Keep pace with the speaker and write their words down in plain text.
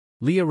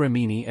Leah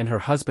Remini and her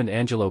husband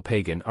Angelo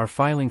Pagan are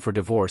filing for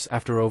divorce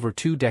after over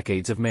 2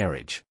 decades of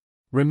marriage.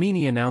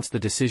 Remini announced the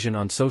decision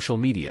on social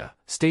media,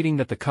 stating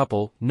that the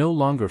couple no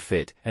longer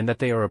fit and that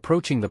they are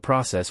approaching the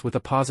process with a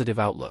positive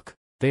outlook.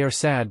 They are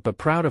sad but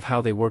proud of how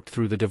they worked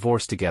through the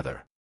divorce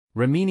together.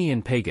 Remini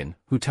and Pagan,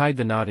 who tied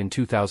the knot in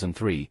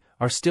 2003,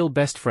 are still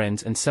best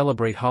friends and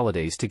celebrate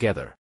holidays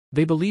together.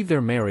 They believe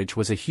their marriage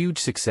was a huge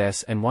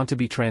success and want to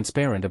be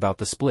transparent about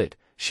the split,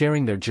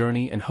 sharing their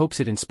journey and hopes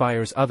it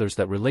inspires others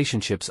that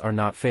relationships are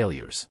not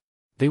failures.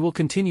 They will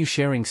continue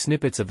sharing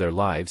snippets of their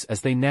lives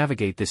as they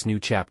navigate this new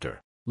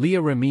chapter.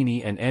 Leah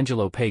Remini and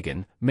Angelo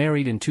Pagan,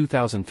 married in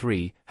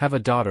 2003, have a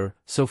daughter,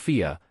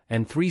 Sofia,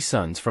 and 3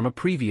 sons from a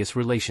previous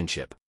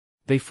relationship.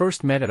 They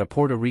first met at a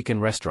Puerto Rican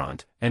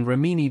restaurant, and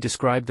Remini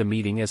described the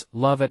meeting as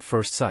love at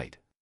first sight.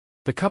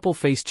 The couple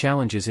faced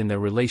challenges in their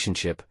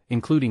relationship,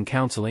 including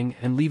counseling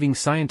and leaving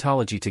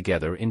Scientology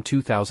together in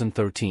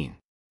 2013.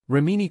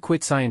 Remini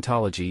quit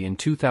Scientology in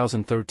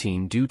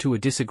 2013 due to a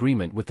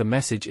disagreement with the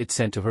message it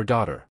sent to her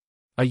daughter.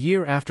 A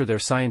year after their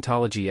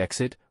Scientology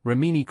exit,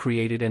 Remini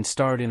created and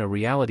starred in a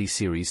reality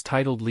series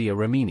titled Leah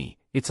Remini,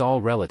 It's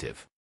All Relative.